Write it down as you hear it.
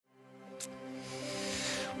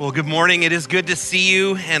Well, good morning. It is good to see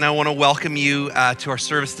you, and I want to welcome you to our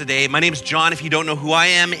service today. My name is John, if you don't know who I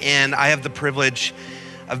am, and I have the privilege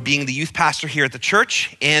of being the youth pastor here at the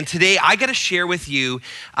church. And today I got to share with you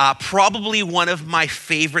probably one of my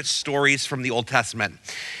favorite stories from the Old Testament.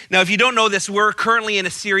 Now, if you don't know this, we're currently in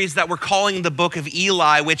a series that we're calling the Book of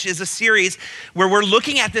Eli, which is a series where we're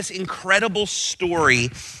looking at this incredible story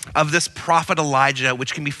of this prophet Elijah,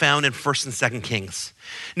 which can be found in 1st and 2nd Kings.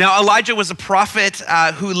 Now, Elijah was a prophet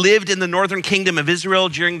who lived in the northern kingdom of Israel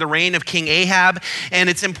during the reign of King Ahab. And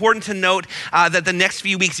it's important to note that the next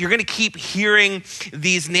few weeks, you're going to keep hearing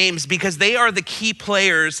these names because they are the key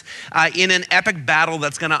players in an epic battle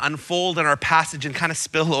that's going to unfold in our passage and kind of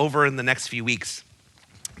spill over in the next few weeks.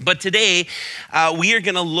 But today, we are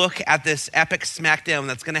going to look at this epic smackdown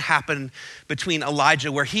that's going to happen between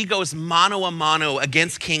Elijah, where he goes mano a mano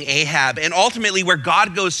against King Ahab, and ultimately where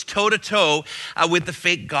God goes toe-to-toe with the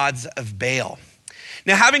fake gods of Baal.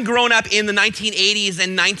 Now, having grown up in the 1980s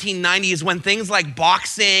and 1990s when things like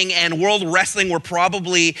boxing and world wrestling were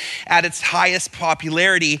probably at its highest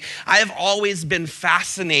popularity, I have always been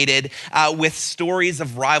fascinated with stories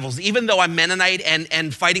of rivals, even though I'm Mennonite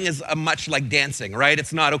and fighting is much like dancing, right?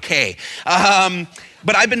 It's not okay.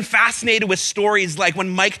 But I've been fascinated with stories like when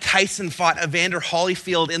Mike Tyson fought Evander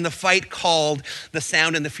Holyfield in the fight called The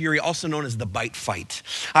Sound and the Fury, also known as the Bite Fight.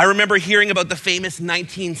 I remember hearing about the famous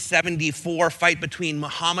 1974 fight between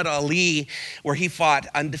Muhammad Ali, where he fought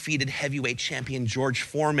undefeated heavyweight champion George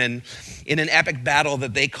Foreman in an epic battle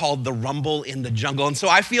that they called the Rumble in the Jungle. And so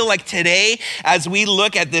I feel like today, as we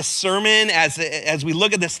look at this sermon, as we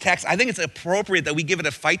look at this text, I think it's appropriate that we give it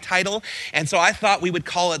a fight title. And so I thought we would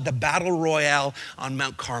call it the Battle Royale on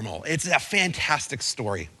Mount Carmel. It's a fantastic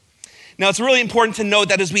story. Now, it's really important to note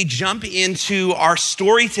that as we jump into our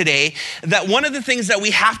story today, that one of the things that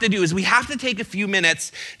we have to do is we have to take a few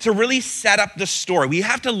minutes to really set up the story. We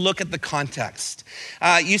have to look at the context.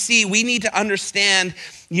 You see, we need to understand,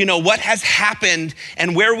 what has happened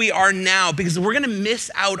and where we are now, because we're going to miss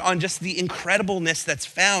out on just the incredibleness that's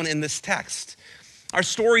found in this text. Our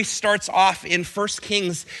story starts off in 1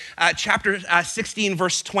 Kings chapter 16,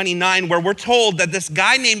 verse 29, where we're told that this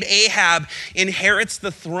guy named Ahab inherits the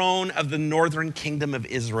throne of the northern kingdom of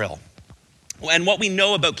Israel. And what we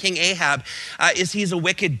know about King Ahab is he's a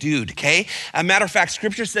wicked dude, okay? A matter of fact,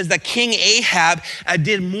 scripture says that King Ahab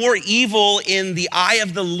did more evil in the eye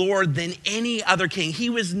of the Lord than any other king. He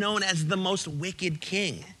was known as the most wicked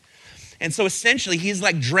king. And so essentially, he's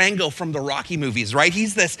like Drango from the Rocky movies, right?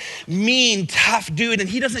 He's this mean, tough dude, and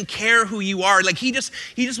he doesn't care who you are. Like he just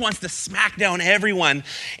wants to smack down everyone,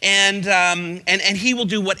 and he will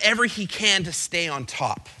do whatever he can to stay on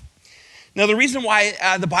top. Now, the reason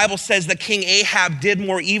why the Bible says that King Ahab did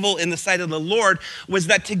more evil in the sight of the Lord was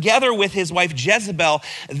that together with his wife Jezebel,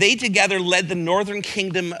 they together led the northern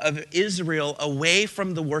kingdom of Israel away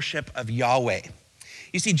from the worship of Yahweh.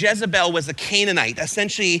 You see, Jezebel was a Canaanite,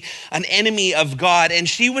 essentially an enemy of God, and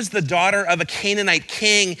she was the daughter of a Canaanite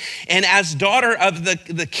king. And as daughter of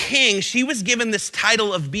the king, she was given this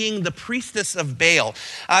title of being the priestess of Baal.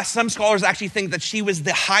 Some scholars actually think that she was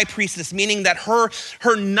the high priestess, meaning that her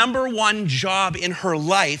number one job in her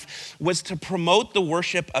life was to promote the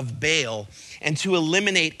worship of Baal and to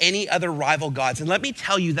eliminate any other rival gods. And let me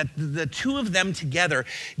tell you that the two of them together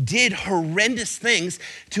did horrendous things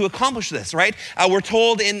to accomplish this, right? We're told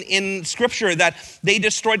in scripture that they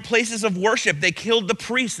destroyed places of worship. They killed the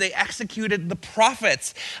priests. They executed the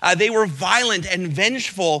prophets. They were violent and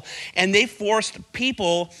vengeful, and they forced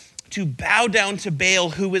people to bow down to Baal,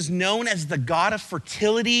 who was known as the god of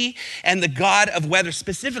fertility and the god of weather,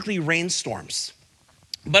 specifically rainstorms.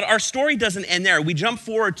 But our story doesn't end there. We jump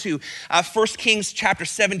forward to 1 Kings chapter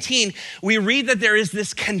 17. We read that there is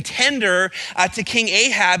this contender to King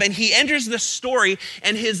Ahab, and he enters the story,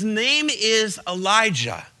 and his name is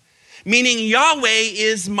Elijah, meaning Yahweh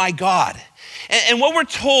is my God. And what we're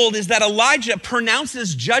told is that Elijah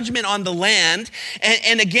pronounces judgment on the land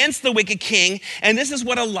and against the wicked king. And this is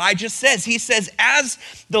what Elijah says. He says, "As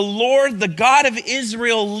the Lord, the God of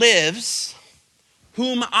Israel lives,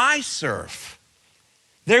 whom I serve,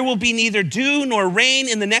 there will be neither dew nor rain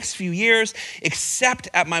in the next few years except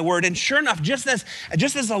at my word." And sure enough, just as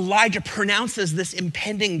Elijah pronounces this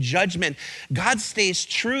impending judgment, God stays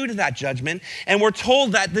true to that judgment. And we're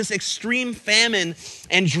told that this extreme famine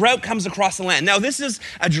and drought comes across the land. Now, this is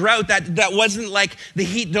a drought that wasn't like the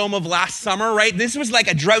heat dome of last summer, right? This was like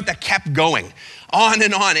a drought that kept going on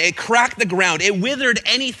and on. It cracked the ground. It withered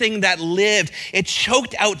anything that lived. It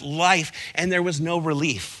choked out life, and there was no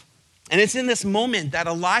relief. And it's in this moment that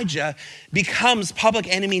Elijah becomes public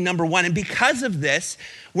enemy number one. And because of this,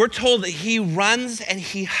 we're told that he runs and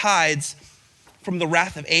he hides from the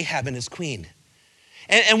wrath of Ahab and his queen.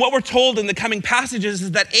 And what we're told in the coming passages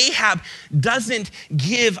is that Ahab doesn't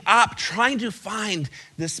give up trying to find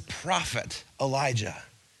this prophet, Elijah.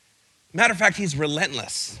 Matter of fact, he's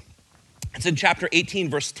relentless. It's in chapter 18,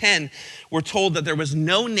 verse 10, we're told that there was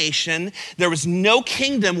no nation, there was no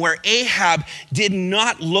kingdom where Ahab did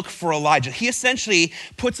not look for Elijah. He essentially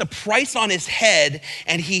puts a price on his head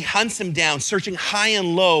and he hunts him down, searching high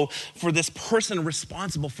and low for this person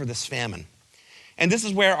responsible for this famine. And this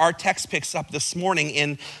is where our text picks up this morning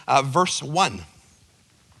in verse 1.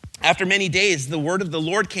 After many days, the word of the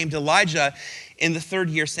Lord came to Elijah in the third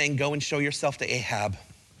year, saying, "Go and show yourself to Ahab,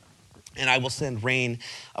 and I will send rain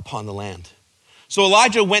upon the land." So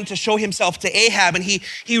Elijah went to show himself to Ahab, and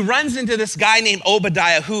he runs into this guy named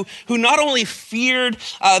Obadiah, who not only feared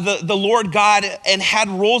the Lord God and had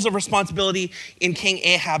roles of responsibility in King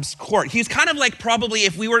Ahab's court. He's kind of like, probably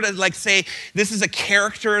if we were to say this is a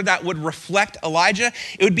character that would reflect Elijah,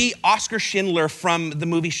 it would be Oscar Schindler from the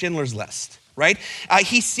movie Schindler's List. Right?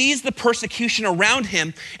 He sees the persecution around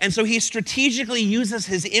him, and so he strategically uses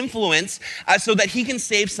his influence so that he can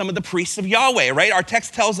save some of the priests of Yahweh, right? Our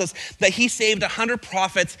text tells us that he saved 100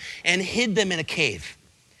 prophets and hid them in a cave.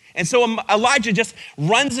 And so Elijah just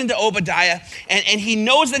runs into Obadiah, and he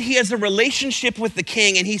knows that he has a relationship with the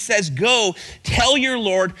king, and he says, "Go, tell your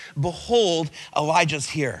Lord, behold, Elijah's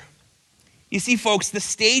here." You see, folks, the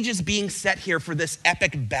stage is being set here for this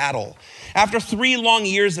epic battle. After 3 long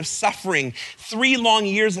years of suffering, 3 long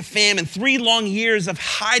years of famine, 3 long years of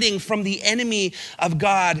hiding from the enemy of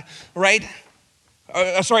God, right?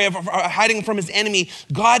 Hiding from his enemy,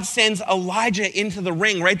 God sends Elijah into the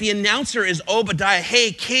ring, right? The announcer is Obadiah.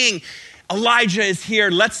 "Hey, King, Elijah is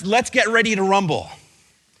here. Let's get ready to rumble."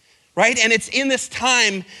 Right? And it's in this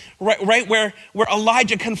time, right, where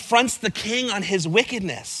Elijah confronts the king on his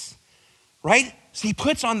wickedness. Right? So he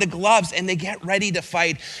puts on the gloves and they get ready to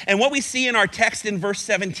fight. And what we see in our text in verse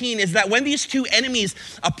 17 is that when these two enemies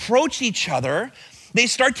approach each other, they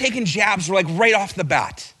start taking jabs like right off the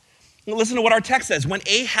bat. Well, listen to what our text says. When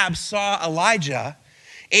Ahab saw Elijah,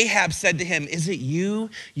 Ahab said to him, "Is it you,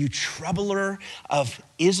 you troubler of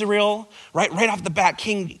Israel?" Right off the bat,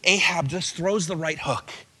 King Ahab just throws the right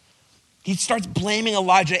hook. He starts blaming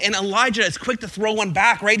Elijah, and Elijah is quick to throw one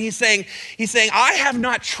back, right? He's saying, "I have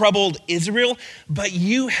not troubled Israel, but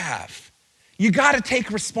you have. You got to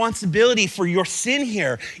take responsibility for your sin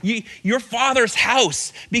here, your father's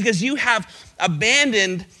house, because you have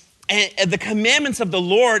abandoned the commandments of the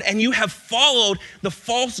Lord, and you have followed the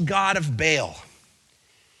false god of Baal."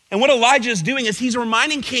 And what Elijah is doing is he's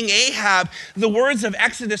reminding King Ahab the words of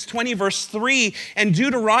Exodus 20, verse 3, and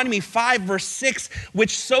Deuteronomy 5, verse 6,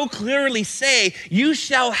 which so clearly say, "You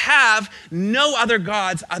shall have no other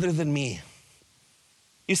gods other than me."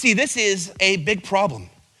 You see, this is a big problem.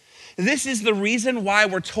 This is the reason why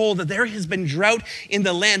we're told that there has been drought in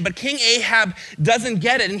the land. But King Ahab doesn't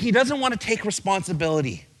get it, and he doesn't want to take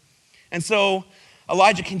responsibility. And so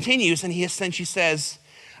Elijah continues, and he essentially says,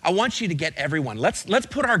 "I want you to get everyone. Let's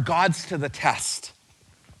put our gods to the test.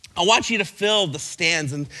 I want you to fill the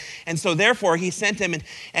stands." And so therefore he sent him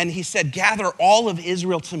and he said, "Gather all of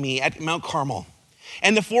Israel to me at Mount Carmel.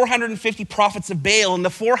 And the 450 prophets of Baal and the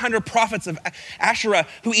 400 prophets of Asherah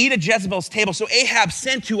who eat at Jezebel's table." So Ahab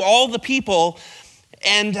sent to all the people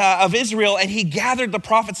of Israel, and he gathered the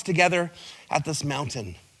prophets together at this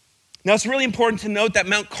mountain. Now, it's really important to note that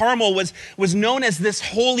Mount Carmel was known as this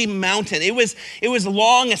holy mountain. It was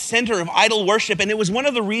long a center of idol worship, and it was one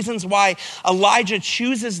of the reasons why Elijah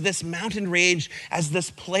chooses this mountain range as this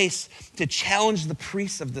place to challenge the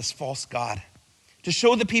priests of this false god, to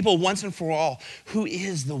show the people once and for all who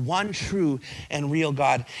is the one true and real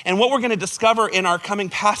God. And what we're going to discover in our coming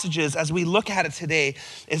passages as we look at it today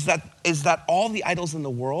is that all the idols in the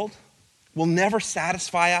world will never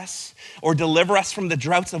satisfy us or deliver us from the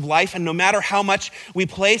droughts of life. And no matter how much we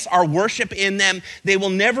place our worship in them, they will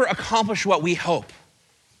never accomplish what we hope.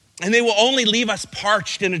 And they will only leave us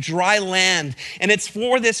parched in a dry land. And it's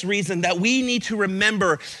for this reason that we need to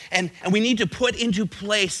remember and we need to put into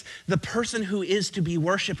place the person who is to be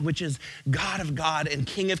worshiped, which is God of God and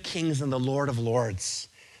King of Kings and the Lord of Lords,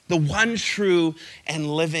 the one true and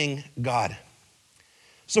living God.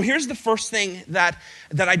 So here's the first thing that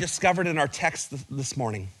I discovered in our text this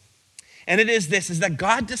morning. And it is this, is that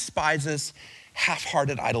God despises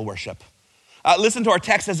half-hearted idol worship. Listen to our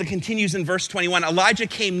text as it continues in verse 21. Elijah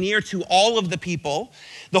came near to all of the people.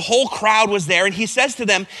 The whole crowd was there, and he says to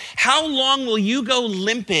them, "How long will you go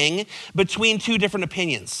limping between two different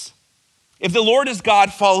opinions? If the Lord is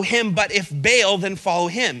God, follow him, but if Baal, then follow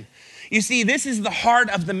him." You see, this is the heart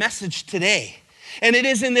of the message today. And it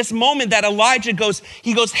is in this moment that Elijah goes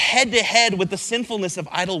head to head with the sinfulness of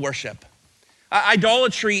idol worship.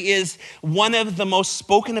 Idolatry is one of the most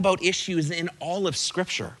spoken about issues in all of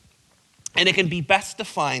Scripture. And it can be best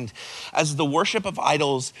defined as the worship of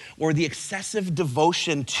idols or the excessive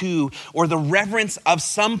devotion to or the reverence of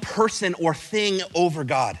some person or thing over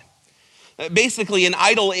God. Basically, an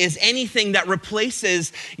idol is anything that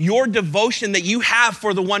replaces your devotion that you have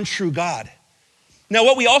for the one true God. Now,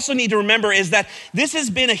 what we also need to remember is that this has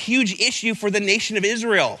been a huge issue for the nation of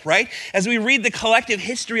Israel, right? As we read the collective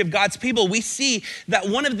history of God's people, we see that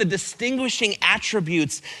one of the distinguishing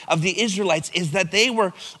attributes of the Israelites is that they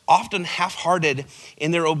were often half-hearted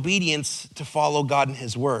in their obedience to follow God and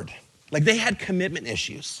his word. Like they had commitment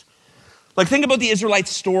issues. Like think about the Israelites'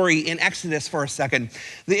 story in Exodus for a second.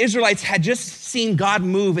 The Israelites had just seen God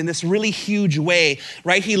move in this really huge way,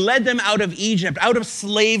 right? He led them out of Egypt, out of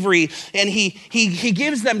slavery, and he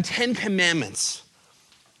gives them 10 commandments.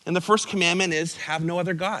 And the first commandment is, have no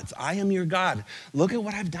other gods. I am your God. Look at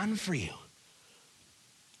what I've done for you.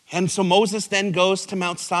 And so Moses then goes to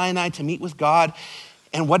Mount Sinai to meet with God.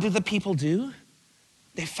 And what did the people do?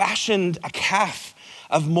 They fashioned a calf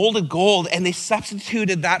of molded gold, and they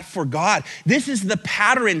substituted that for God. This is the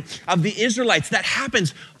pattern of the Israelites that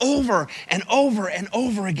happens over and over and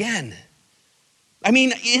over again. I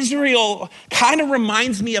mean, Israel kind of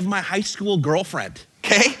reminds me of my high school girlfriend,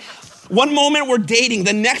 okay? One moment we're dating,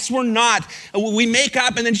 the next we're not. We make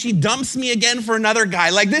up and then she dumps me again for another guy.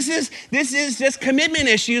 Like this is just commitment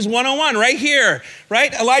issues 101 right here,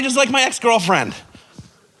 right? Elijah's like my ex-girlfriend.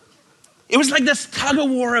 It was like this tug of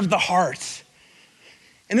war of the heart.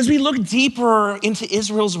 And as we look deeper into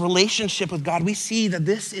Israel's relationship with God, we see that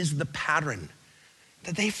this is the pattern,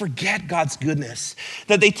 that they forget God's goodness,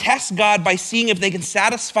 that they test God by seeing if they can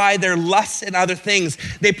satisfy their lusts and other things.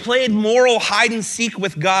 They played moral hide and seek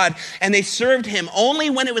with God, and they served him only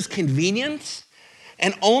when it was convenient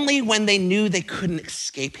and only when they knew they couldn't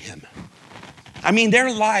escape him. I mean, their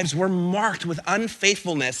lives were marked with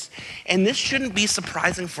unfaithfulness, and this shouldn't be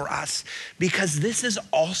surprising for us because this is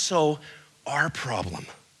also our problem.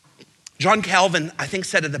 John Calvin, I think,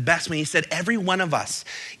 said it the best when he said, every one of us,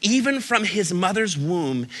 even from his mother's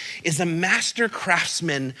womb, is a master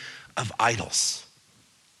craftsman of idols.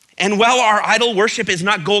 And while our idol worship is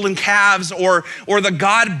not golden calves or the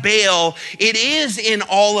god Baal, it is in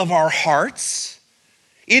all of our hearts.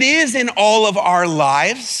 It is in all of our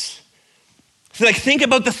lives. So like think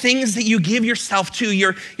about the things that you give yourself to,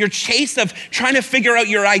 your chase of trying to figure out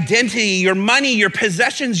your identity, your money, your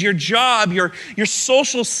possessions, your job, your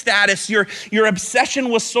social status, your obsession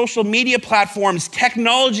with social media platforms,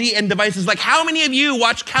 technology and devices. Like how many of you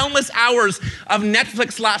watched countless hours of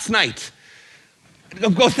Netflix last night?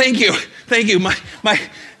 Go, thank you.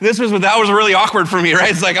 That was really awkward for me, right?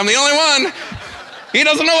 It's like, I'm the only one. He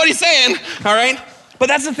doesn't know what he's saying, all right? But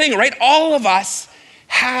that's the thing, right? All of us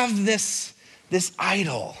have this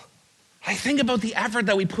idol. I think about the effort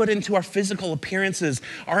that we put into our physical appearances,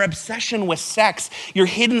 our obsession with sex, your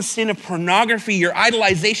hidden sin of pornography, your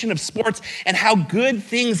idolization of sports, and how good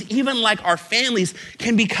things, even like our families,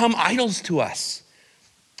 can become idols to us.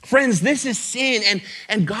 Friends, this is sin,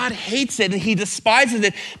 and God hates it, and he despises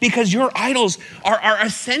it because your idols are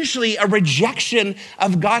essentially a rejection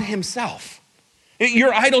of God himself.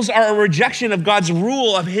 Your idols are a rejection of God's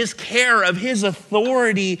rule, of his care, of his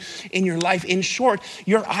authority in your life. In short,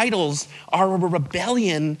 your idols are a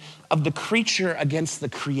rebellion of the creature against the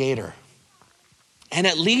creator. And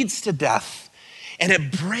it leads to death, and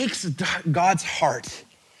it breaks God's heart.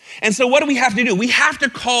 And so what do we have to do? We have to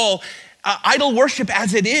call idol worship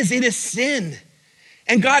as it is. It is sin.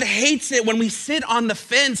 And God hates it when we sit on the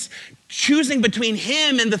fence choosing between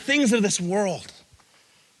him and the things of this world.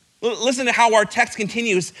 Listen to how our text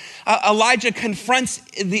continues. Elijah confronts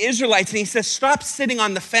the Israelites and he says, stop sitting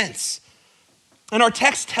on the fence. And our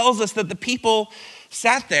text tells us that the people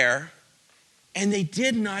sat there and they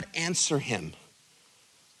did not answer him.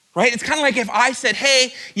 Right? It's kind of like if I said,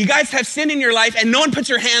 hey, you guys have sin in your life and no one puts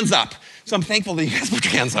your hands up. So I'm thankful that you guys put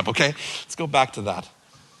your hands up, okay? Let's go back to that.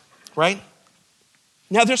 Right?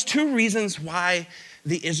 Now there's two reasons why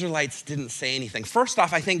the Israelites didn't say anything. First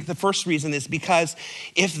off, I think the first reason is because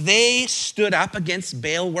if they stood up against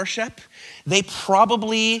Baal worship, they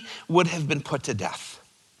probably would have been put to death.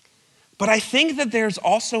 But I think that there's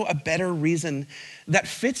also a better reason that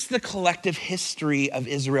fits the collective history of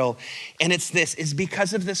Israel, and it's this, is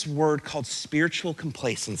because of this word called spiritual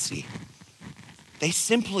complacency. They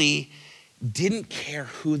simply didn't care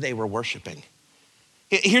who they were worshiping.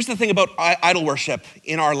 Here's the thing about idol worship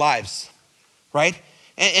in our lives, right?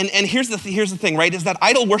 And here's the thing, right, is that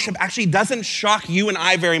idol worship actually doesn't shock you and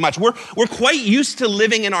I very much. We're quite used to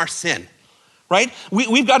living in our sin, right?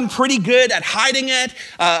 We've gotten pretty good at hiding it,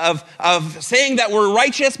 of saying that we're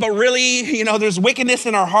righteous, but really, there's wickedness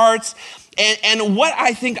in our hearts. And what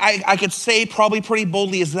I think I could say probably pretty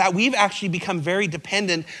boldly is that we've actually become very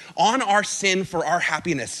dependent on our sin for our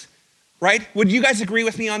happiness, right? Would you guys agree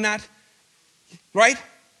with me on that? Right?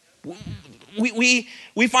 We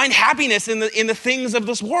find happiness in the things of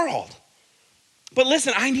this world. But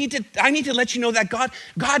listen, I need to let you know that God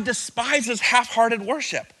despises half-hearted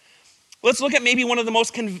worship. Let's look at maybe one of the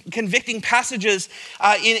most convicting passages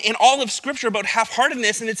in all of Scripture about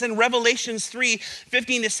half-heartedness, and it's in Revelations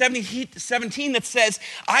 3:15-17 that says,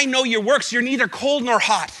 I know your works, you're neither cold nor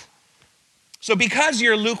hot. So because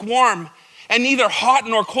you're lukewarm and neither hot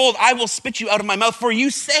nor cold, I will spit you out of my mouth. For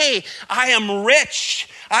you say, I am rich,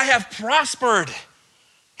 I have prospered,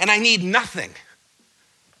 and I need nothing.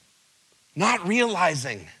 Not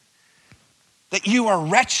realizing that you are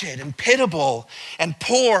wretched and pitiable and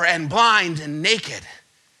poor and blind and naked.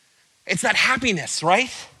 It's that happiness, right?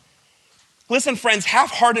 Listen, friends,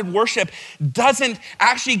 half-hearted worship doesn't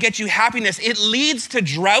actually get you happiness. It leads to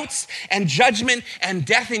droughts and judgment and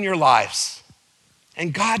death in your lives.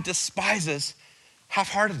 And God despises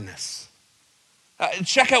half-heartedness.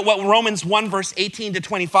 Check out what Romans 1 verse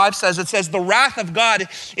 18-25 says. It says, the wrath of God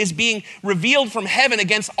is being revealed from heaven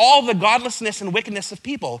against all the godlessness and wickedness of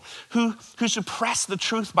people who suppress the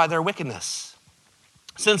truth by their wickedness.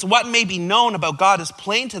 Since what may be known about God is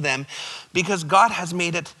plain to them because God has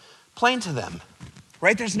made it plain to them.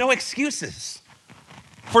 Right? There's no excuses.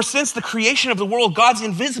 For since the creation of the world, God's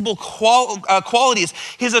invisible qualities,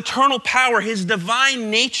 his eternal power, his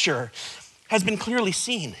divine nature has been clearly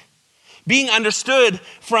seen, being understood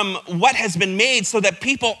from what has been made, so that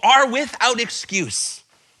people are without excuse.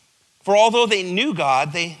 For although they knew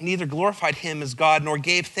God, they neither glorified him as God nor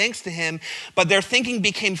gave thanks to him, but their thinking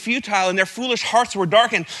became futile and their foolish hearts were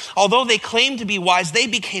darkened. Although they claimed to be wise, they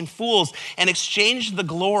became fools and exchanged the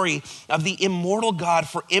glory of the immortal God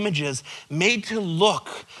for images made to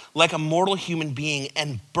look like a mortal human being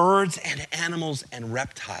and birds and animals and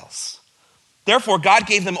reptiles. Therefore, God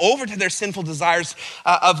gave them over to their sinful desires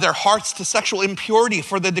of their hearts, to sexual impurity,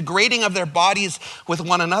 for the degrading of their bodies with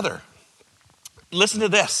one another. Listen to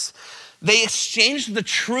this. They exchanged the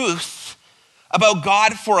truth about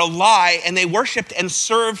God for a lie, and they worshiped and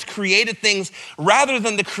served created things rather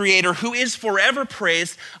than the Creator, who is forever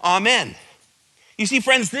praised. Amen. You see,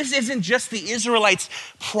 friends, this isn't just the Israelites'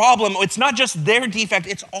 problem. It's not just their defect.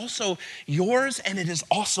 It's also yours, and it is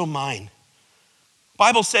also mine.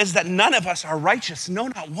 Bible says that none of us are righteous, no,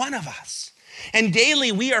 not one of us. And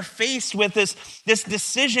daily we are faced with this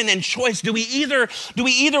decision and choice. Do we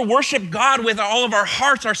either worship God with all of our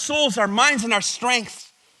hearts, our souls, our minds, and our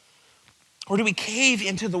strength? Or do we cave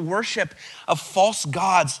into the worship of false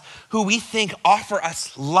gods who we think offer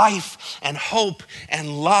us life and hope and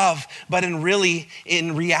love, but in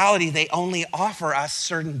reality, they only offer us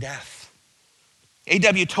certain death?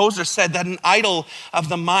 A.W. Tozer said that an idol of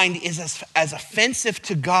the mind is as offensive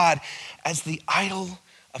to God as the idol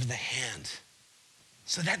of the hand.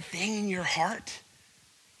 So that thing in your heart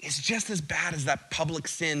is just as bad as that public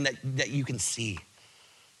sin that you can see,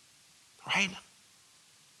 right?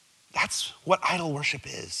 That's what idol worship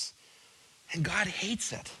is. And God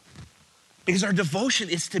hates it, because our devotion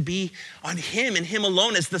is to be on him and him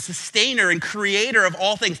alone as the sustainer and creator of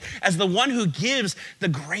all things, as the one who gives the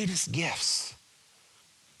greatest gifts.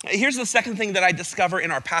 Here's the second thing that I discover in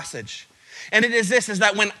our passage. And it is this, is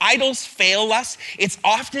that when idols fail us, it's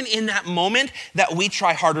often in that moment that we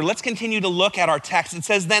try harder. Let's continue to look at our text. It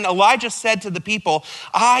says, then Elijah said to the people,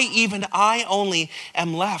 even I only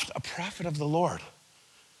am left, a prophet of the Lord.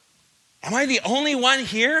 Am I the only one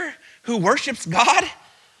here who worships God?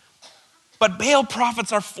 But Baal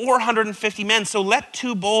prophets are 450 men, so let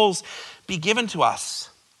 2 bulls be given to us.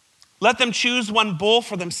 Let them choose 1 bull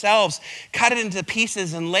for themselves, cut it into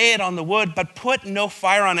pieces and lay it on the wood, but put no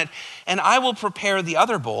fire on it. And I will prepare the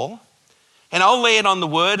other bull, and I'll lay it on the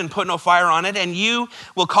wood and put no fire on it. And you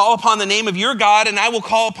will call upon the name of your God, and I will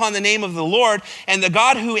call upon the name of the Lord. And the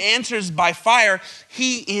God who answers by fire,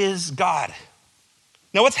 he is God.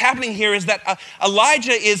 Now what's happening here is that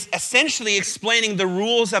Elijah is essentially explaining the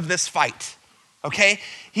rules of this fight. Okay?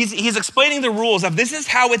 He's explaining the rules of this is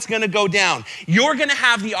how it's going to go down. You're going to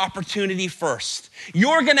have the opportunity first.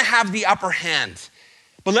 You're going to have the upper hand.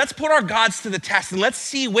 But let's put our gods to the test and let's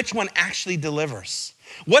see which one actually delivers.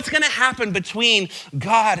 What's going to happen between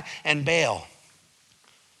God and Baal?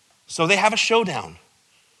 So they have a showdown,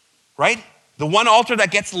 right? The one altar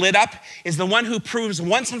that gets lit up is the one who proves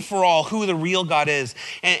once and for all who the real God is.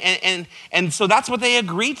 And so that's what they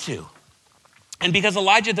agreed to. And because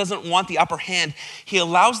Elijah doesn't want the upper hand, he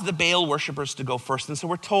allows the Baal worshipers to go first. And so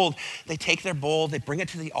we're told they take their bowl, they bring it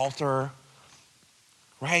to the altar,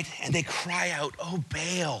 right? And they cry out, "Oh,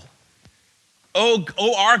 Baal,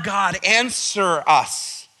 oh, our God, answer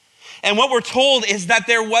us." And what we're told is that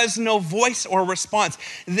there was no voice or response.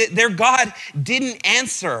 Their God didn't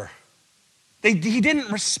answer. He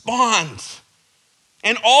didn't respond.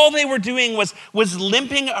 And all they were doing was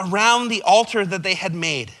limping around the altar that they had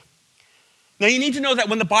made. Now you need to know that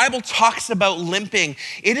when the Bible talks about limping,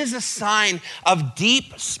 it is a sign of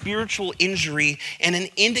deep spiritual injury and an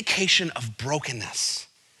indication of brokenness.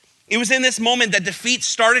 It was in this moment that defeat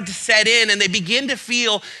started to set in and they begin to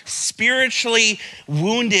feel spiritually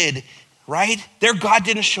wounded, right? Their God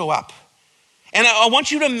didn't show up. And I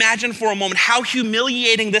want you to imagine for a moment how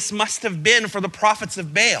humiliating this must have been for the prophets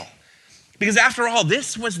of Baal. Because after all,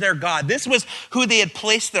 this was their God. This was who they had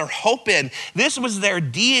placed their hope in. This was their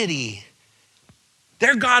deity.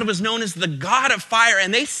 Their God was known as the God of fire,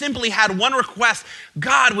 and they simply had one request: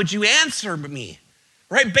 God, would you answer me?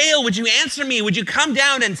 Right? Baal, would you answer me? Would you come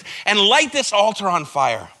down and light this altar on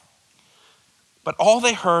fire? But all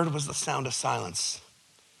they heard was the sound of silence.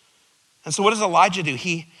 And so what does Elijah do?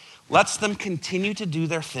 He lets them continue to do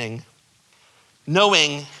their thing,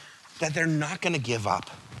 knowing that they're not going to give up.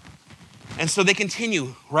 And so they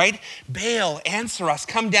continue, right? Baal, answer us,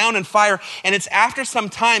 come down and fire. And it's after some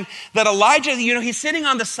time that Elijah, he's sitting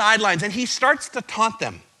on the sidelines and he starts to taunt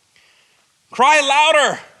them. Cry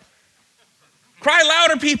louder,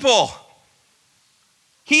 people.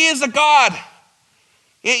 He is a God,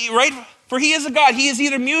 right? For he is a God. He is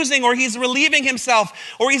either musing or he's relieving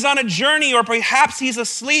himself or he's on a journey or perhaps he's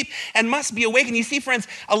asleep and must be awake. And you see, friends,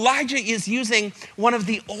 Elijah is using one of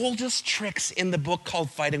the oldest tricks in the book called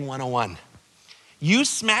Fighting 101. Use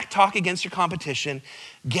smack talk against your competition,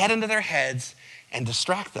 get into their heads, and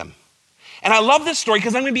distract them. And I love this story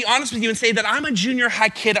because I'm going to be honest with you and say that I'm a junior high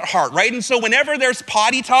kid at heart, right? And so whenever there's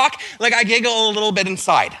potty talk, I giggle a little bit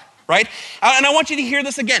inside, right? And I want you to hear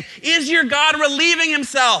this again. Is your God relieving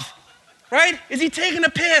himself? Right? Is he taking a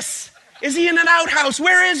piss? Is he in an outhouse?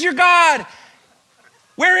 Where is your God?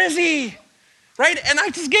 Where is he? Right? And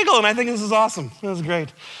I just giggle and I think this is awesome. This is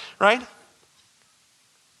great. Right?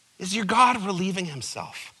 Is your God relieving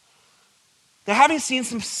himself? Now, having seen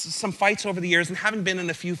some fights over the years and having been in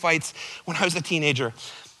a few fights when I was a teenager,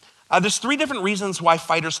 there's 3 different reasons why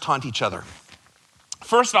fighters taunt each other.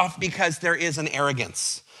 First off, because there is an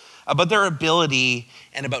arrogance about their ability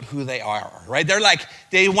and about who they are, right?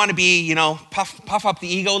 They want to be, puff up the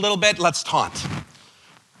ego a little bit. Let's taunt,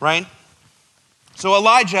 right? So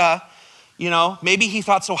Elijah, maybe he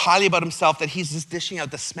thought so highly about himself that he's just dishing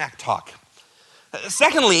out the smack talk.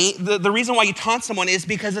 Secondly, the reason why you taunt someone is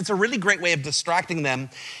because it's a really great way of distracting them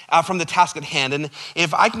from the task at hand. And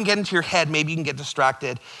if I can get into your head, maybe you can get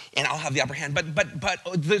distracted and I'll have the upper hand.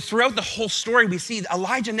 But throughout the whole story, we see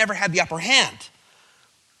Elijah never had the upper hand.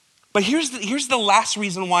 But here's the last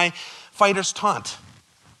reason why fighters taunt.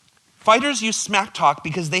 Fighters use smack talk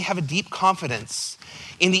because they have a deep confidence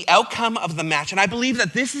in the outcome of the match. And I believe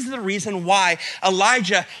that this is the reason why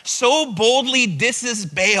Elijah so boldly disses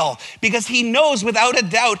Baal, because he knows without a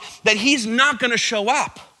doubt that he's not going to show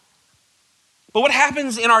up. But what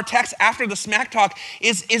happens in our text after the smack talk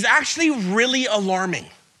is actually really alarming.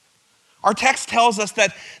 Our text tells us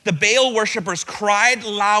that the Baal worshipers cried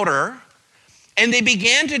louder and they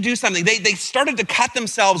began to do something. They started to cut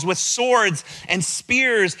themselves with swords and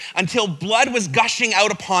spears until blood was gushing out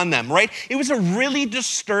upon them, right? It was a really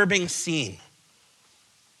disturbing scene.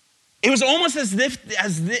 It was almost as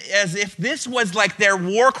if this was like their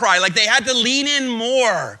war cry, like they had to lean in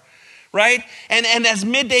more, right? And as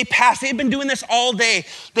midday passed, they'd been doing this all day.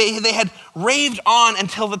 They had raved on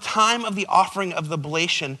until the time of the offering of the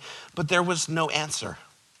oblation, but there was no answer.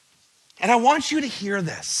 And I want you to hear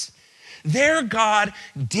this. Their God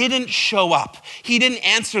didn't show up. He didn't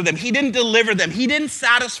answer them. He didn't deliver them. He didn't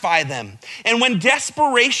satisfy them. And when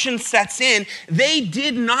desperation sets in, they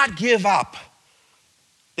did not give up.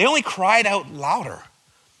 They only cried out louder.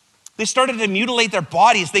 They started to mutilate their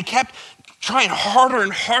bodies. They kept trying harder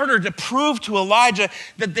and harder to prove to Elijah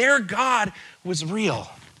that their God was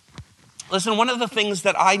real. Listen, one of the things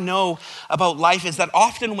that I know about life is that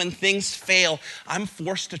often when things fail, I'm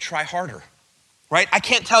forced to try harder. Right? I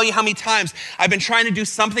can't tell you how many times I've been trying to do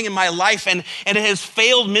something in my life and it has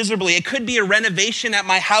failed miserably. It could be a renovation at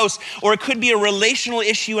my house or it could be a relational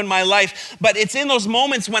issue in my life. But it's in those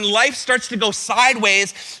moments when life starts to go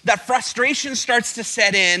sideways that frustration starts to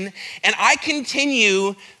set in and I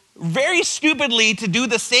continue very stupidly to do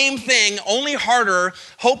the same thing, only harder,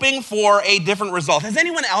 hoping for a different result. Has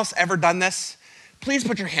anyone else ever done this? Please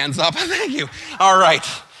put your hands up. Thank you. All right.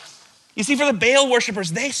 You see, for the Baal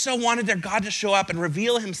worshipers, they so wanted their God to show up and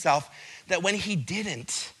reveal himself that when he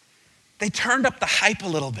didn't, they turned up the hype a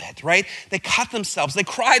little bit, right? They cut themselves. They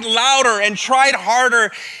cried louder and tried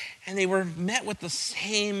harder, and they were met with the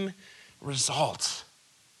same result.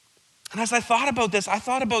 And as I thought about this, I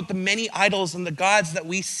thought about the many idols and the gods that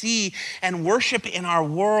we see and worship in our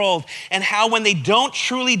world, and how when they don't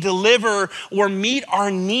truly deliver or meet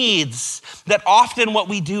our needs, that often what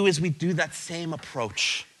we do is we do that same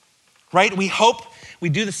approach, right? We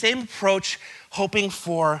do the same approach, hoping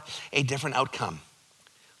for a different outcome.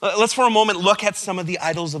 Let's for a moment look at some of the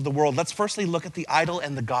idols of the world. Let's firstly look at the idol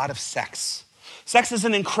and the god of sex. Sex is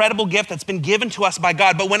an incredible gift that's been given to us by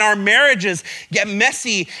God, but when our marriages get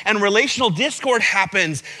messy and relational discord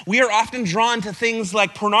happens, we are often drawn to things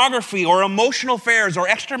like pornography or emotional affairs or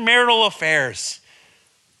extramarital affairs,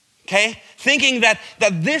 okay? Thinking that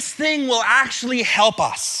this thing will actually help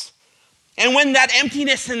us. And when that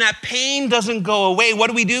emptiness and that pain doesn't go away,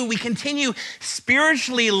 what do? We continue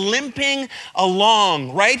spiritually limping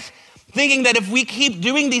along, right? Thinking that if we keep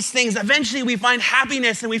doing these things, eventually we find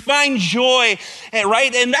happiness and we find joy,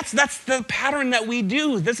 right? And that's the pattern that we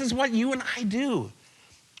do. This is what you and I do.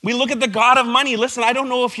 We look at the God of money. Listen, I don't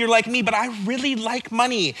know if you're like me, but I really like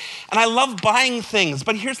money and I love buying things.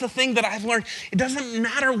 But here's the thing that I've learned. It doesn't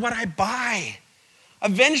matter what I buy.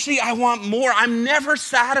 Eventually I want more. I'm never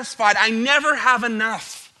satisfied. I never have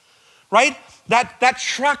enough, right? That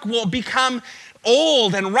truck will become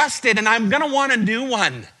old and rusted and I'm gonna want a new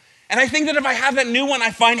one. And I think that if I have that new one,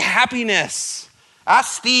 I find happiness.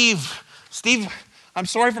 Ask Steve. Steve, I'm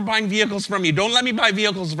sorry for buying vehicles from you. Don't let me buy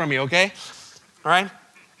vehicles from you, okay? All right?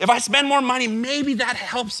 If I spend more money, maybe that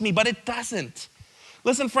helps me, but it doesn't.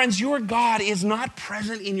 Listen, friends, your God is not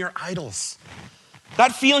present in your idols.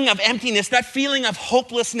 That feeling of emptiness, that feeling of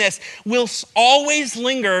hopelessness will always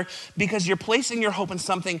linger because you're placing your hope in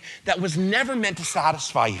something that was never meant to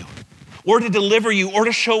satisfy you, or to deliver you, or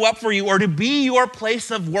to show up for you, or to be your place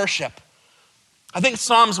of worship. I think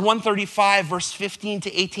Psalms 135, verse 15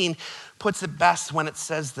 to 18 puts it best when it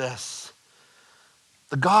says this: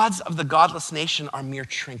 the gods of the godless nation are mere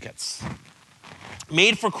trinkets,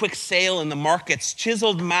 made for quick sale in the markets,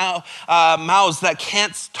 chiseled mouths that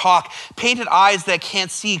can't talk, painted eyes that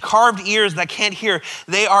can't see, carved ears that can't hear.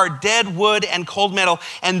 They are dead wood and cold metal,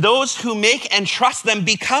 and those who make and trust them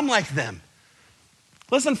become like them.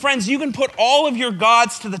 Listen, friends, you can put all of your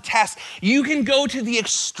gods to the test. You can go to the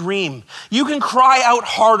extreme. You can cry out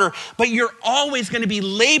harder, but you're always going to be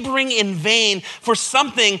laboring in vain for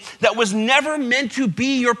something that was never meant to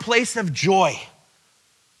be your place of joy.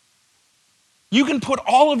 You can put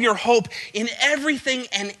all of your hope in everything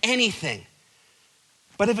and anything,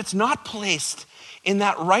 but if it's not placed in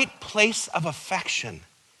that right place of affection,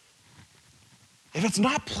 if it's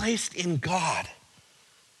not placed in God,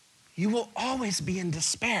 you will always be in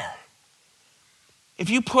despair. If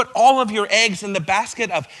you put all of your eggs in the basket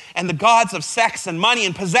of and the gods of sex and money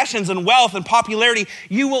and possessions and wealth and popularity,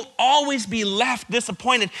 you will always be left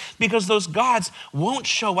disappointed because those gods won't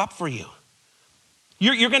show up for you.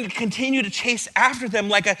 You're going to continue to chase after them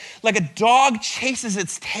like a dog chases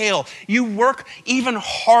its tail. You work even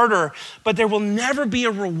harder, but there will never be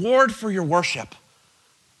a reward for your worship.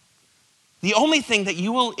 The only thing that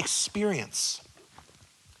you will experience,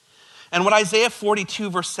 and what Isaiah 42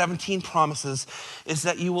 verse 17 promises, is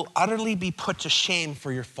that you will utterly be put to shame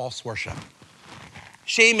for your false worship.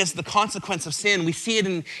 Shame is the consequence of sin. We see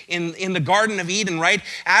it in the Garden of Eden, right?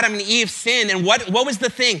 Adam and Eve sinned, and what was the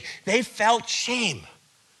thing? They felt shame.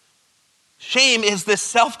 Shame is this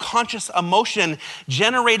self-conscious emotion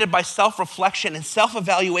generated by self-reflection and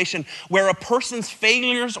self-evaluation where a person's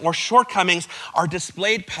failures or shortcomings are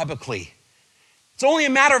displayed publicly. It's only a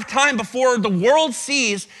matter of time before the world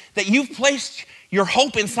sees that you've placed your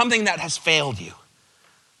hope in something that has failed you.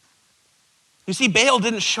 You see, Baal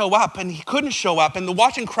didn't show up, and he couldn't show up, and the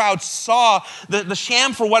watching crowd saw the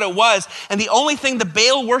sham for what it was, and the only thing the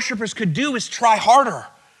Baal worshipers could do is try harder,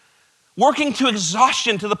 working to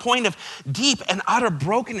exhaustion to the point of deep and utter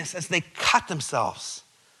brokenness as they cut themselves.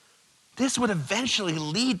 This would eventually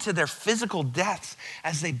lead to their physical deaths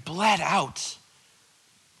as they bled out.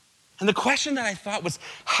 And the question that I thought was,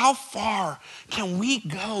 how far can we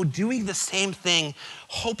go doing the same thing,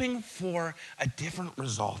 hoping for a different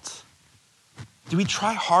result? Do we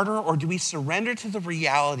try harder, or do we surrender to the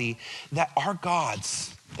reality that our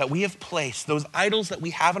gods that we have placed, those idols that we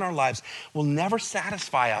have in our lives, will never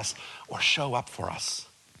satisfy us or show up for us?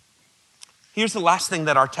 Here's the last thing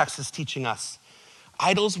that our text is teaching us.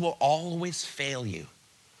 Idols will always fail you,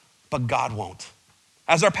 but God won't.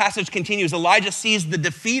 As our passage continues, Elijah sees the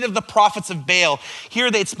defeat of the prophets of Baal.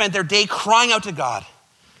 Here they'd spent their day crying out to God.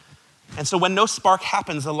 And so when no spark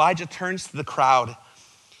happens, Elijah turns to the crowd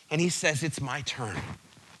and he says, it's my turn.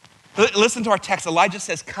 Listen to our text. Elijah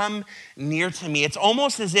says, come near to me. It's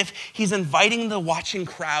almost as if he's inviting the watching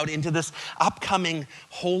crowd into this upcoming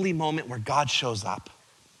holy moment where God shows up.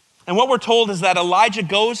 And what we're told is that Elijah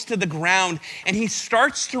goes to the ground and he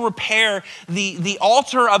starts to repair the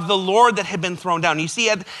altar of the Lord that had been thrown down. You see,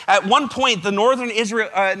 at one point, the northern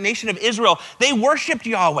nation of Israel, they worshiped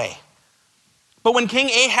Yahweh. But when King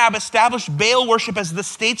Ahab established Baal worship as the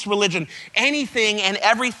state's religion, anything and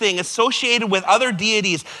everything associated with other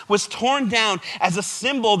deities was torn down as a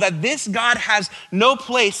symbol that this God has no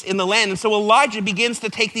place in the land. And so Elijah begins to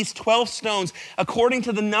take these 12 stones according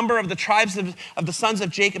to the number of the tribes of the sons of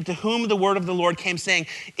Jacob to whom the word of the Lord came, saying,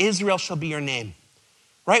 Israel shall be your name.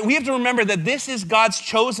 Right? We have to remember that this is God's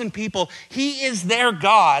chosen people. He is their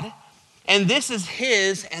God, and this is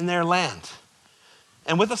his and their land.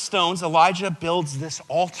 And with the stones, Elijah builds this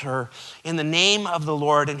altar in the name of the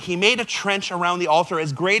Lord. And he made a trench around the altar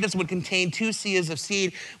as great as would contain 2 seahs of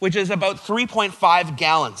seed, which is about 3.5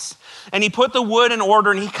 gallons. And he put the wood in order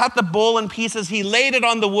and he cut the bull in pieces. He laid it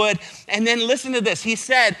on the wood. And then listen to this. He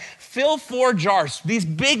said, fill 4 jars, these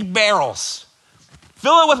big barrels.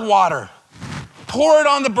 Fill it with water. Pour it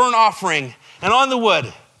on the burnt offering and on the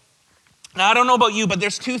wood. Now, I don't know about you, but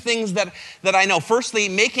there's 2 things that I know. Firstly,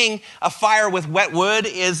 making a fire with wet wood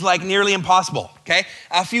is like nearly impossible, okay?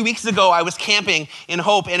 A few weeks ago, I was camping in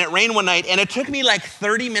Hope, and it rained one night, and it took me like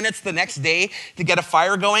 30 minutes the next day to get a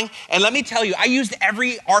fire going. And let me tell you, I used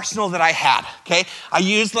every arsenal that I had, okay? I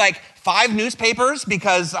used like 5 newspapers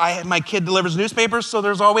because my kid delivers newspapers, so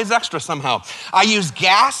there's always extra somehow. I used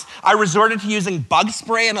gas. I resorted to using bug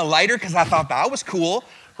spray and a lighter because I thought that was cool,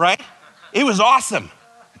 right? It was awesome.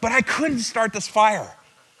 But I couldn't start this fire.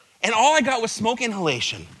 And all I got was smoke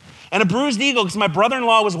inhalation and a bruised ego because my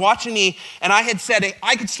brother-in-law was watching me and I had said, hey,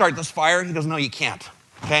 I could start this fire. He goes, no, you can't,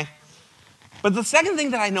 okay? But the second thing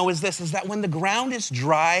that I know is this, is that when the ground is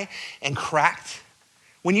dry and cracked,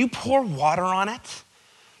 when you pour water on it,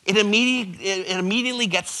 it immediately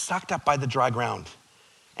gets sucked up by the dry ground.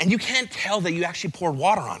 And you can't tell that you actually poured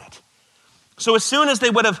water on it. So as soon as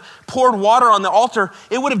they would have poured water on the altar,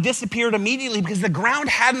 it would have disappeared immediately because the ground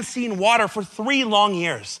hadn't seen water for 3 long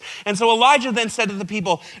years. And so Elijah then said to the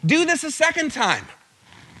people, do this a second time,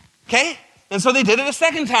 okay? And so they did it a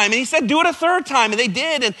second time. And he said, do it a third time. And they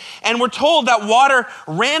did. And we're told that water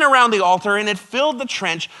ran around the altar and it filled the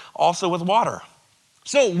trench also with water.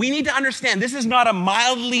 So we need to understand this is not a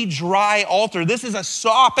mildly dry altar. This is a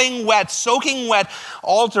soaking wet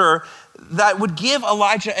altar that would give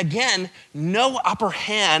Elijah, again, no upper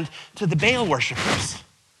hand to the Baal worshipers.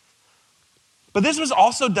 But this was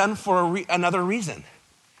also done for another reason,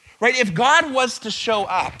 right? If God was to show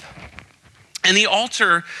up and the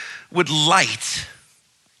altar would light,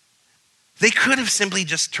 they could have simply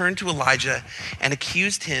just turned to Elijah and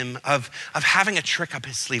accused him of having a trick up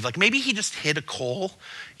his sleeve. Like maybe he just hid a coal,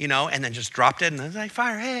 and then just dropped it and was like,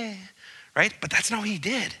 fire, hey, right? But that's not what he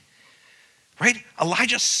did. Right?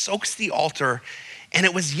 Elijah soaks the altar, and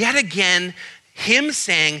it was yet again him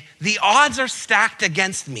saying, the odds are stacked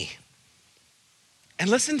against me. And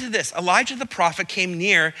listen to this. Elijah the prophet came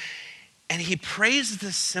near, and he prays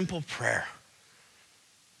this simple prayer.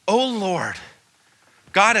 O Lord,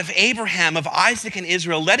 God of Abraham, of Isaac, and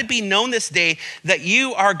Israel, let it be known this day that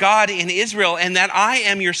you are God in Israel, and that I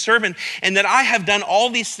am your servant, and that I have done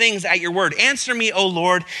all these things at your word. Answer me, O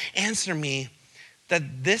Lord, answer me,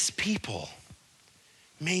 that this people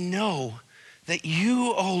may know that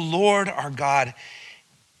you, O Lord, are God,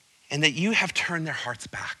 and that you have turned their hearts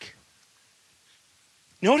back.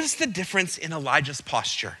 Notice the difference in Elijah's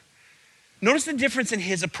posture. Notice the difference in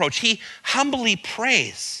his approach. He humbly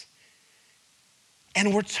prays.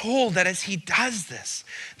 And we're told that as he does this,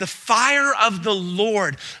 the fire of the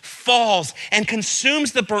Lord falls and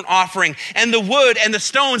consumes the burnt offering and the wood and the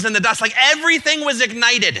stones and the dust. Like everything was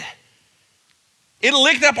ignited. It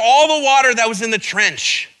licked up all the water that was in the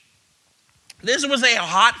trench. This was a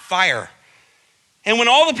hot fire. And when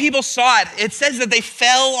all the people saw it, it says that they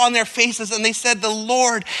fell on their faces and they said, the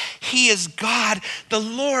Lord, he is God. The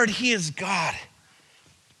Lord, he is God.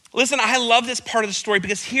 Listen, I love this part of the story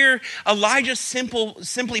because here Elijah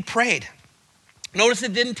simply prayed. Notice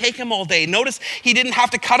it didn't take him all day. Notice he didn't have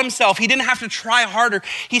to cut himself. He didn't have to try harder.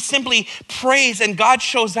 He simply prays and God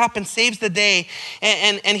shows up and saves the day.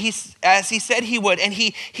 And he, as he said he would, and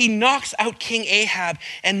he knocks out King Ahab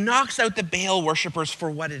and knocks out the Baal worshipers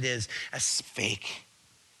for what it is, as fake.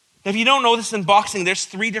 If you don't know this in boxing, there's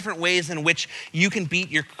 3 different ways in which you can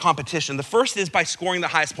beat your competition. The first is by scoring the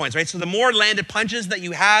highest points, right? So the more landed punches that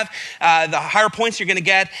you have, the higher points you're gonna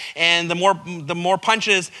get, and the more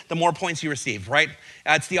punches, the more points you receive, right?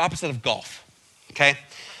 It's the opposite of golf, okay?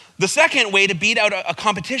 The second way to beat out a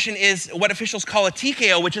competition is what officials call a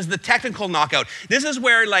TKO, which is the technical knockout. This is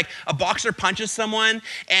where like a boxer punches someone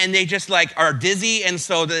and they just like are dizzy, and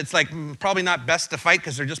so it's like probably not best to fight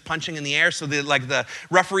because they're just punching in the air. So the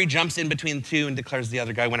referee jumps in between the two and declares the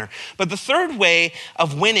other guy winner. But the third way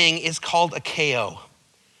of winning is called a KO,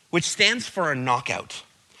 which stands for a knockout,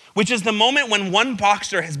 which is the moment when one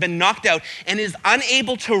boxer has been knocked out and is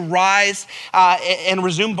unable to rise and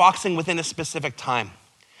resume boxing within a specific time.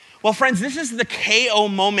 Well, friends, this is the KO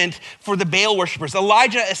moment for the Baal worshipers.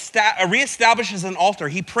 Elijah reestablishes an altar.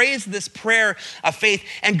 He prays this prayer of faith,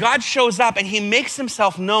 and God shows up and he makes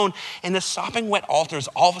himself known, and the sopping wet altar is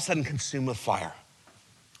all of a sudden consumed with fire.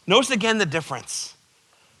 Notice again the difference.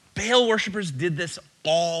 Baal worshipers did this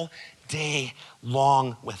all day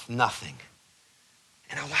long with nothing.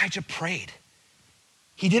 And Elijah prayed.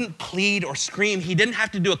 He didn't plead or scream. He didn't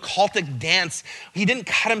have to do a cultic dance. He didn't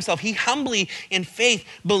cut himself. He humbly, in faith,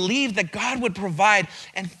 believed that God would provide,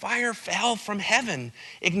 and fire fell from heaven,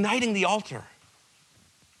 igniting the altar.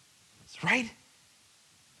 That's right?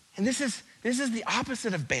 And this is the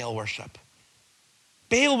opposite of Baal worship.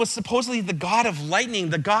 Baal was supposedly the god of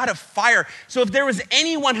lightning, the god of fire. So if there was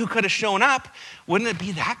anyone who could have shown up, wouldn't it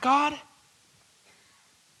be that god?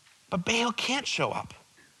 But Baal can't show up.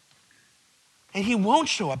 And he won't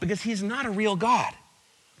show up because he's not a real God.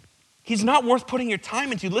 He's not worth putting your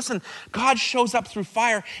time into. Listen, God shows up through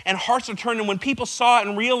fire and hearts are turned. And when people saw it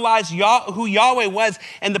and realized who Yahweh was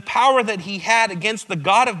and the power that he had against the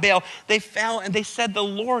god of Baal, they fell and they said, "The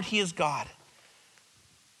Lord, he is God."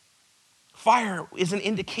 Fire is an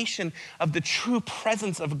indication of the true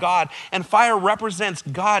presence of God. And fire represents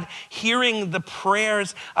God hearing the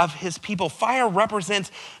prayers of his people. Fire represents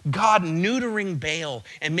God neutering Baal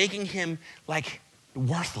and making him like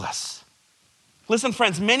worthless. Listen,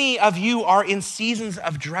 friends, many of you are in seasons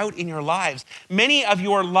of drought in your lives. Many of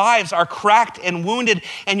your lives are cracked and wounded,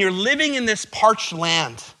 and you're living in this parched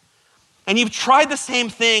land. And you've tried the same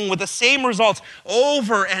thing with the same results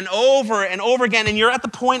over and over and over again, and you're at the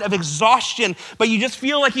point of exhaustion, but you just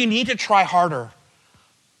feel like you need to try harder.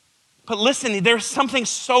 But listen, there's something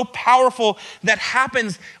so powerful that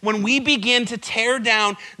happens when we begin to tear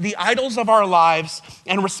down the idols of our lives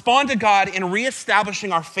and respond to God in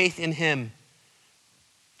reestablishing our faith in him.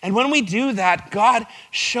 And when we do that, God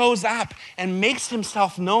shows up and makes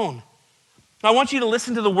himself known. Now, I want you to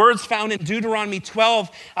listen to the words found in Deuteronomy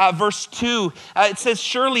 12, verse 2. It says,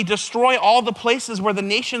 "Surely destroy all the places where the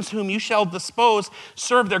nations whom you shall dispose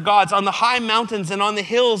serve their gods. On the high mountains and on the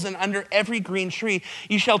hills and under every green tree.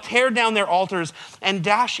 You shall tear down their altars and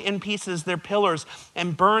dash in pieces their pillars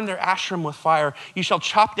and burn their Asherim with fire. You shall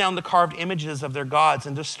chop down the carved images of their gods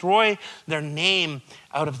and destroy their name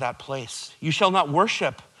out of that place. You shall not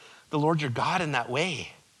worship the Lord your God in that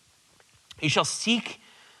way. You shall seek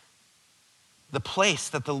the place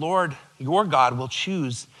that the Lord your God will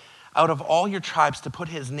choose out of all your tribes to put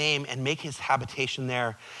his name and make his habitation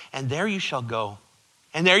there. And there you shall go.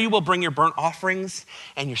 And there you will bring your burnt offerings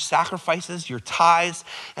and your sacrifices, your tithes,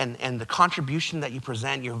 and the contribution that you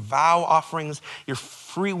present, your vow offerings, your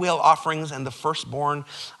free will offerings, and the firstborn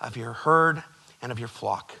of your herd and of your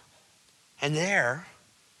flock. And there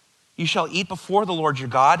you shall eat before the Lord your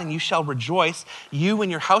God, and you shall rejoice, you and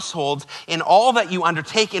your households, in all that you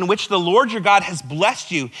undertake, in which the Lord your God has blessed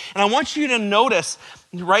you." And I want you to notice,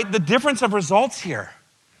 right, the difference of results here.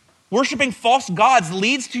 Worshiping false gods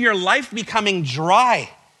leads to your life becoming dry.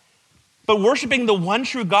 But worshiping the one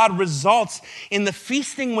true God results in the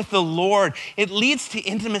feasting with the Lord. It leads to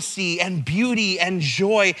intimacy and beauty and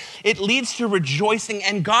joy. It leads to rejoicing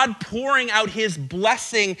and God pouring out his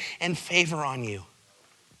blessing and favor on you.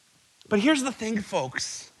 But here's the thing,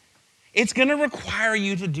 folks. It's going to require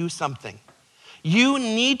you to do something. You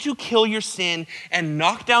need to kill your sin and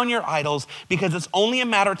knock down your idols, because it's only a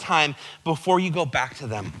matter of time before you go back to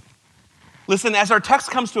them. Listen, as our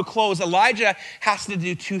text comes to a close, Elijah has to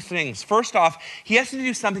do 2 things. First off, he has to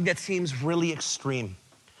do something that seems really extreme.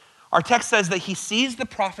 Our text says that he sees the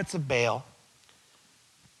prophets of Baal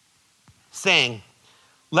saying,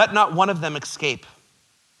 "Let not one of them escape.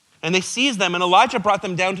 And they seized them, and Elijah brought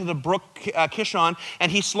them down to the brook Kishon,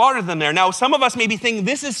 and he slaughtered them there. Now, some of us may be thinking,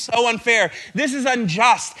 this is so unfair. This is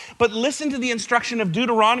unjust. But listen to the instruction of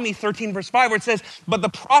Deuteronomy 13, verse 5, where it says, but the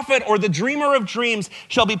prophet or the dreamer of dreams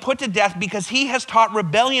shall be put to death because he has taught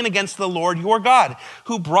rebellion against the Lord your God,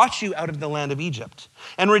 who brought you out of the land of Egypt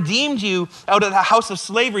and redeemed you out of the house of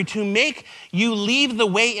slavery to make you leave the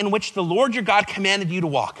way in which the Lord your God commanded you to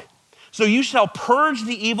walk. So you shall purge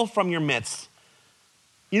the evil from your midst.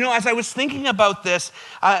 You know, as I was thinking about this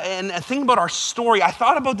and thinking about our story, I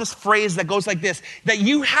thought about this phrase that goes like this, that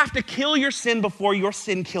you have to kill your sin before your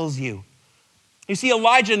sin kills you. You see,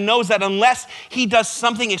 Elijah knows that unless he does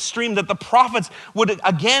something extreme, that the prophets would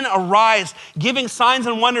again arise, giving signs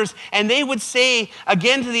and wonders, and they would say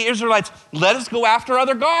again to the Israelites, let us go after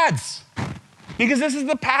other gods, because this is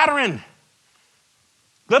the pattern.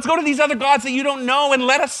 Let's go to these other gods that you don't know and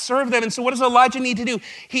let us serve them. And so what does Elijah need to do?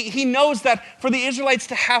 He knows that for the Israelites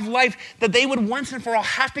to have life, that they would once and for all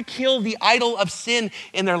have to kill the idol of sin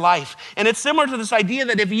in their life. And it's similar to this idea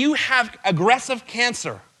that if you have aggressive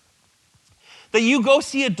cancer, that you go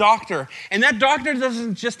see a doctor, and that doctor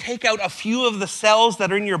doesn't just take out a few of the cells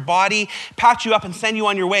that are in your body, patch you up and send you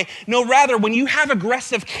on your way. No, rather, when you have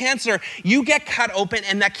aggressive cancer, you get cut open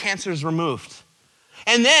and that cancer is removed.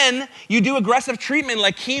 And then you do aggressive treatment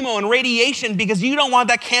like chemo and radiation because you don't want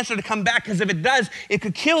that cancer to come back, because if it does, it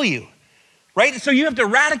could kill you, right? So you have to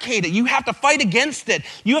eradicate it. You have to fight against it.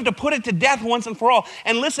 You have to put it to death once and for all.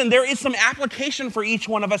 And listen, there is some application for each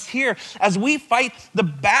one of us here as we fight the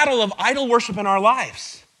battle of idol worship in our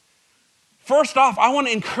lives. First off, I want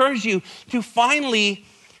to encourage you to finally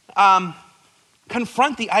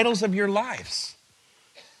confront the idols of your lives.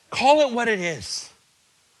 Call it what it is.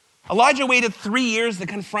 Elijah waited 3 years to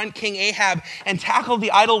confront King Ahab and tackle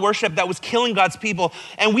the idol worship that was killing God's people.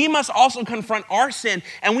 And we must also confront our sin,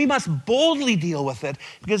 and we must boldly deal with it,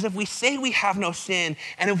 because if we say we have no sin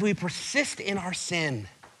and if we persist in our sin,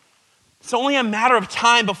 it's only a matter of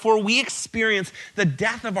time before we experience the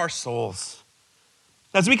death of our souls.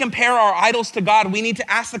 As we compare our idols to God, we need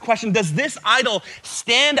to ask the question, does this idol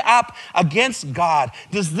stand up against God?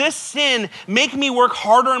 Does this sin make me work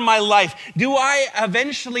harder in my life? Do I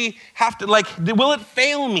eventually have to, will it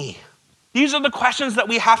fail me? These are the questions that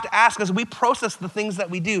we have to ask as we process the things that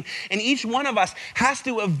we do. And each one of us has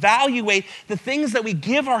to evaluate the things that we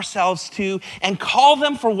give ourselves to and call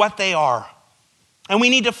them for what they are. And we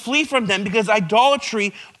need to flee from them, because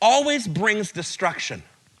idolatry always brings destruction.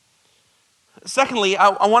 Secondly,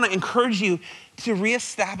 I want to encourage you to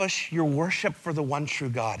reestablish your worship for the one true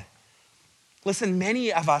God. Listen,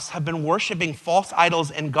 many of us have been worshiping false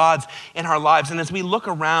idols and gods in our lives. And as we look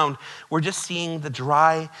around, we're just seeing the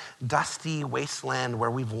dry, dusty wasteland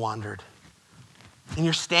where we've wandered. And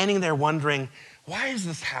you're standing there wondering, why is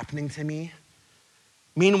this happening to me?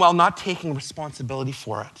 Meanwhile, not taking responsibility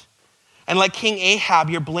for it. And like King Ahab,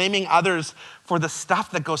 you're blaming others for the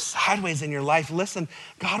stuff that goes sideways in your life. Listen,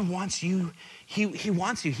 God wants you. He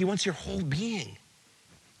wants you. He wants your whole being.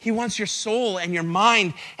 He wants your soul and your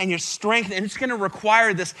mind and your strength. And it's going to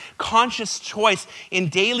require this conscious choice in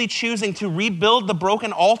daily choosing to rebuild the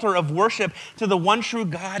broken altar of worship to the one true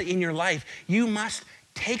God in your life. You must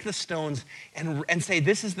take the stones and say,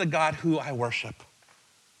 this is the God who I worship.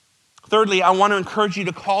 Thirdly, I want to encourage you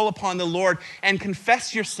to call upon the Lord and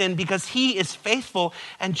confess your sin, because he is faithful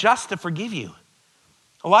and just to forgive you.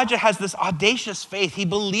 Elijah has this audacious faith. He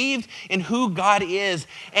believed in who God is,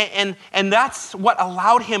 and that's what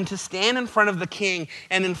allowed him to stand in front of the king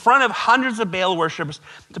and in front of hundreds of Baal worshipers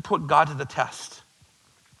to put God to the test.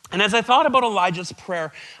 And as I thought about Elijah's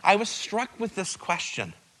prayer, I was struck with this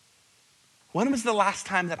question. When was the last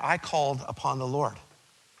time that I called upon the Lord?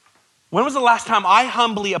 When was the last time I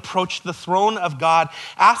humbly approached the throne of God,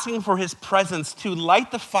 asking for his presence to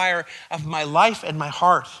light the fire of my life and my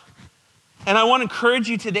heart? And I want to encourage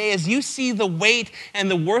you today, as you see the weight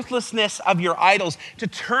and the worthlessness of your idols, to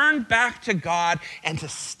turn back to God and to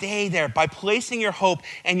stay there by placing your hope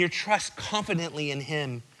and your trust confidently in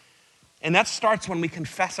him. And that starts when we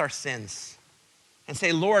confess our sins and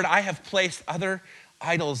say, Lord, I have placed other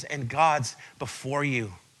idols and gods before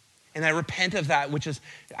you. And I repent of that, which is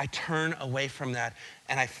I turn away from that,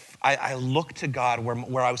 and I look to God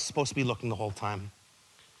where I was supposed to be looking the whole time.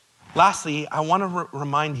 Lastly, I want to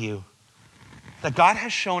remind you that God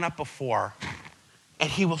has shown up before, and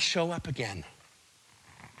he will show up again.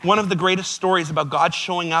 One of the greatest stories about God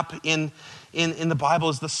showing up in the Bible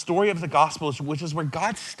is the story of the Gospels, which is where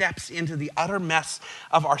God steps into the utter mess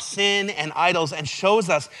of our sin and idols and shows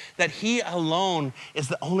us that he alone is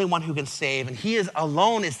the only one who can save, and he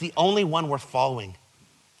alone is the only one worth following.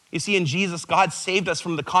 You see, in Jesus, God saved us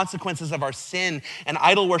from the consequences of our sin and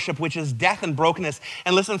idol worship, which is death and brokenness.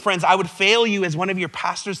 And listen, friends, I would fail you as one of your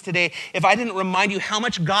pastors today if I didn't remind you how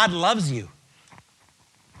much God loves you,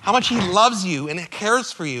 how much he loves you and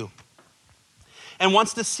cares for you and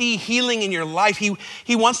wants to see healing in your life.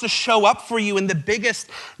 He wants to show up for you in the biggest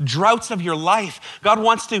droughts of your life. God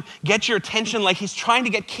wants to get your attention like he's trying to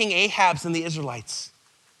get King Ahab's and the Israelites.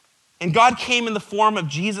 And God came in the form of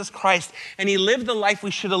Jesus Christ, and he lived the life we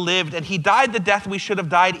should have lived, and he died the death we should have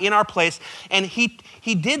died in our place. And he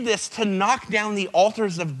did this to knock down the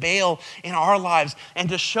altars of Baal in our lives and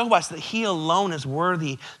to show us that he alone is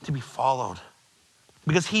worthy to be followed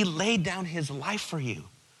because he laid down his life for you.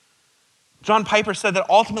 John Piper said that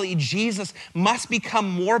ultimately Jesus must become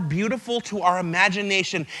more beautiful to our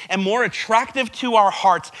imagination and more attractive to our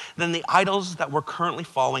hearts than the idols that we're currently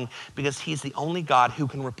following, because he's the only God who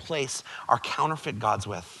can replace our counterfeit gods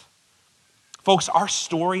with. Folks, our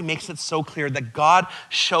story makes it so clear that God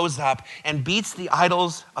shows up and beats the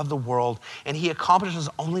idols of the world, and he accomplishes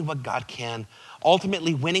only what God can,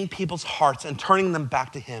 ultimately winning people's hearts and turning them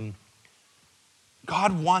back to him.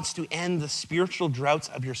 God wants to end the spiritual droughts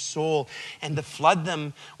of your soul and to flood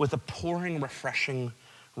them with a pouring, refreshing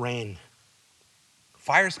rain.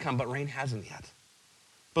 Fire's come, but rain hasn't yet.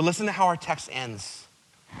 But listen to how our text ends.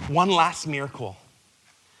 One last miracle.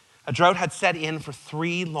 A drought had set in for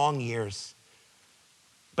 3 long years.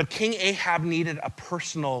 But King Ahab needed a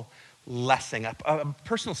personal blessing, a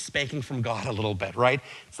personal spanking from God a little bit, right?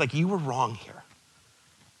 It's like, you were wrong here.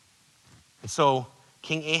 And so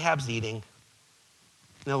King Ahab's eating.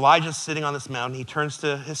 And Elijah's sitting on this mountain. He turns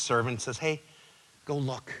to his servant and says, hey, go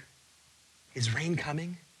look. Is rain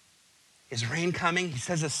coming? Is rain coming? He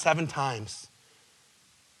says this 7 times.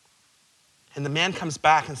 And the man comes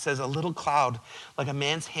back and says, a little cloud like a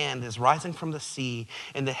man's hand is rising from the sea,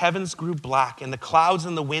 and the heavens grew black, and the clouds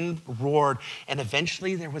and the wind roared, and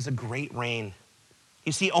eventually there was a great rain.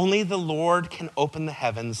 You see, only the Lord can open the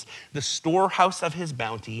heavens, the storehouse of his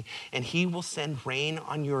bounty, and he will send rain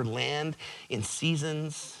on your land in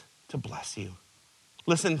seasons to bless you.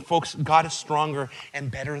 Listen, folks, God is stronger and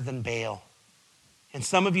better than Baal. And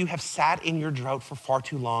some of you have sat in your drought for far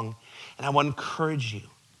too long, and I want to encourage you.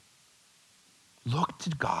 Look to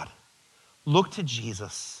God. Look to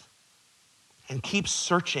Jesus. And keep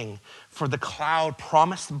searching for the cloud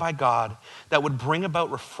promised by God that would bring about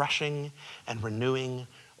refreshing and renewing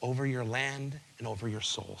over your land and over your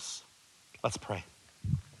souls. Let's pray.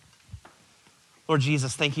 Lord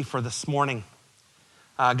Jesus, thank you for this morning.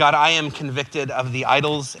 God, I am convicted of the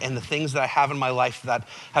idols and the things that I have in my life that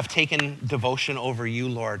have taken devotion over you,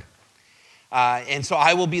 Lord. And so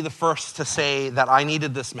I will be the first to say that I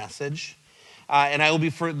needed this message. And I will be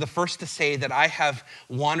the first to say that I have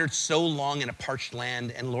wandered so long in a parched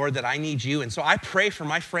land, and Lord, that I need you. And so I pray for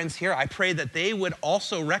my friends here. I pray that they would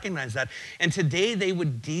also recognize that. And today they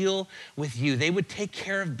would deal with you. They would take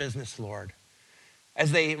care of business, Lord,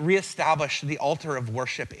 as they reestablish the altar of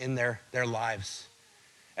worship in their lives.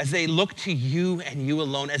 As they look to you and you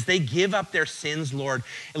alone, as they give up their sins, Lord.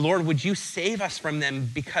 And Lord, would you save us from them,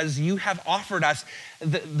 because you have offered us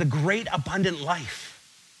the great abundant life.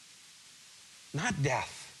 Not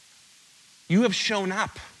death. You have shown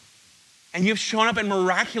up. And you've shown up in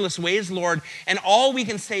miraculous ways, Lord. And all we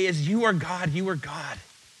can say is, you are God, you are God.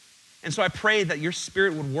 And so I pray that your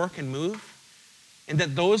Spirit would work and move, and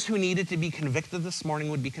that those who needed to be convicted this morning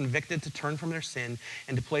would be convicted to turn from their sin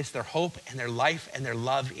and to place their hope and their life and their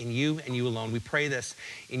love in you and you alone. We pray this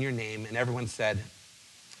in your name. And everyone said,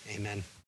 amen.